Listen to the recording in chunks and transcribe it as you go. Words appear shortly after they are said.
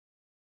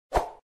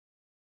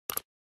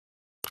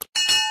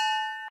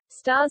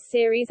Starz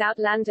series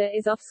Outlander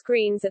is off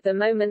screens at the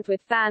moment,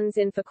 with fans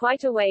in for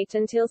quite a wait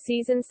until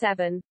season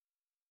 7.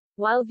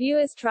 While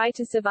viewers try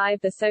to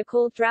survive the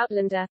so-called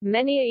Droughtlander,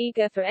 many are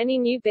eager for any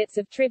new bits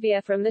of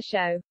trivia from the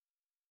show.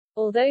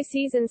 Although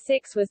season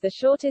 6 was the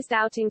shortest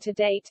outing to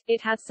date,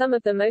 it had some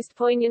of the most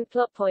poignant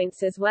plot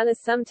points as well as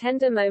some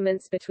tender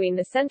moments between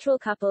the central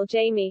couple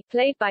Jamie,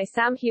 played by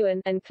Sam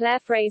Heughan, and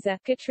Claire Fraser,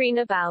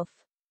 Caitriona Balfe.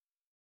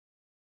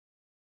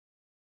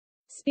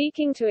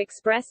 Speaking to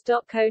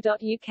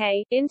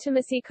Express.co.uk,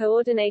 intimacy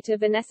coordinator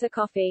Vanessa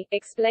Coffey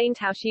explained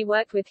how she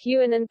worked with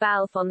Heughan and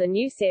Balfe on the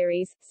new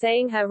series,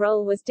 saying her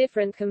role was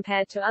different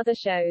compared to other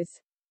shows.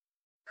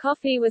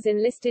 Coffey was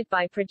enlisted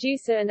by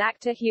producer and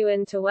actor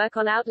Heughan to work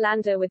on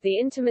Outlander, with the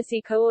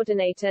intimacy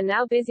coordinator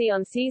now busy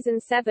on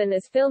season 7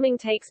 as filming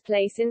takes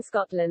place in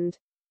Scotland.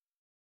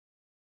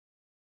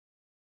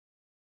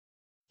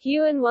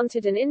 Heughan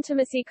wanted an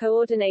intimacy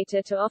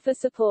coordinator to offer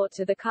support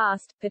to the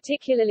cast,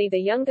 particularly the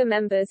younger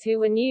members who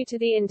were new to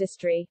the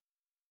industry.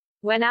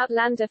 When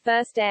Outlander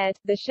first aired,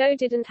 the show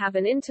didn't have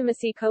an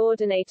intimacy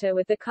coordinator,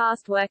 with the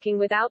cast working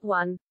without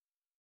one.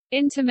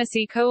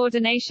 Intimacy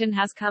coordination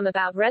has come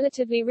about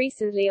relatively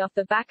recently off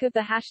the back of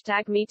the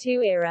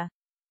 #MeToo era.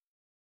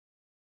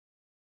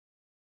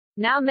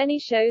 Now many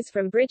shows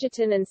from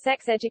Bridgerton and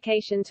Sex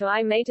Education to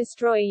I May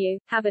Destroy You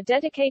have a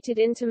dedicated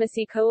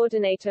intimacy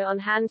coordinator on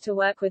hand to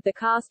work with the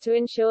cast to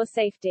ensure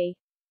safety.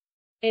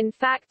 In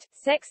fact,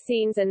 sex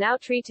scenes are now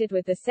treated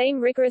with the same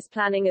rigorous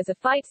planning as a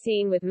fight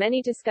scene, with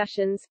many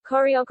discussions,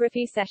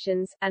 choreography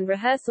sessions, and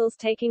rehearsals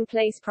taking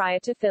place prior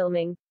to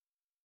filming.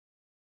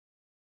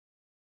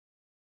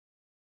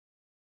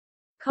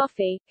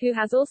 Coffey, who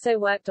has also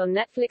worked on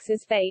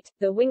Netflix's Fate,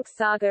 The Winx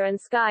Saga and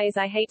Sky's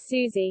I Hate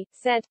Susie,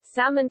 said,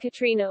 "Sam and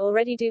Caitriona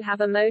already do have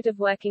a mode of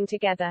working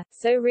together,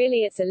 so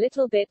really it's a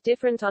little bit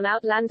different on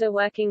Outlander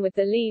working with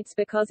the leads,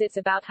 because it's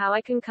about how I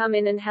can come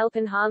in and help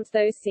enhance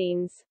those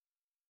scenes.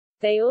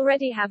 They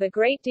already have a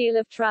great deal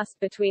of trust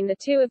between the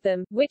two of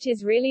them, which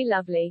is really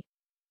lovely.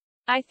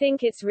 I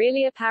think it's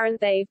really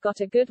apparent they've got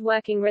a good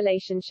working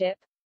relationship."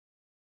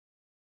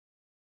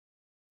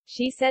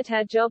 She said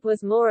her job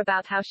was more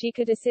about how she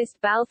could assist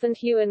Balfe and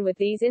Heughan with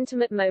these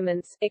intimate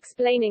moments,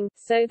 explaining,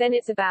 "So then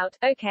it's about,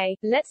 okay,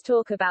 let's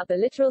talk about the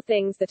literal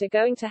things that are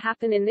going to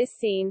happen in this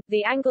scene,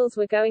 the angles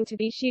we're going to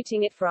be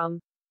shooting it from.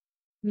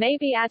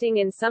 Maybe adding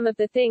in some of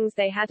the things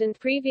they hadn't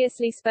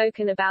previously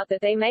spoken about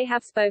that they may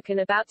have spoken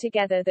about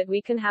together that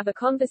we can have a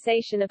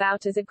conversation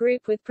about as a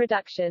group with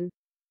production.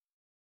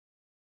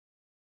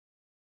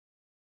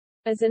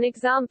 As an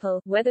example,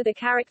 whether the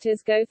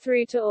characters go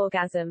through to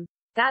orgasm.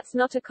 That's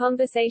not a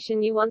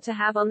conversation you want to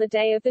have on the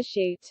day of the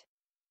shoot.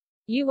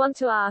 You want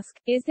to ask,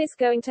 is this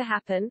going to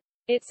happen?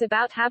 It's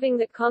about having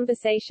that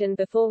conversation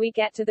before we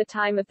get to the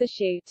time of the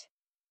shoot.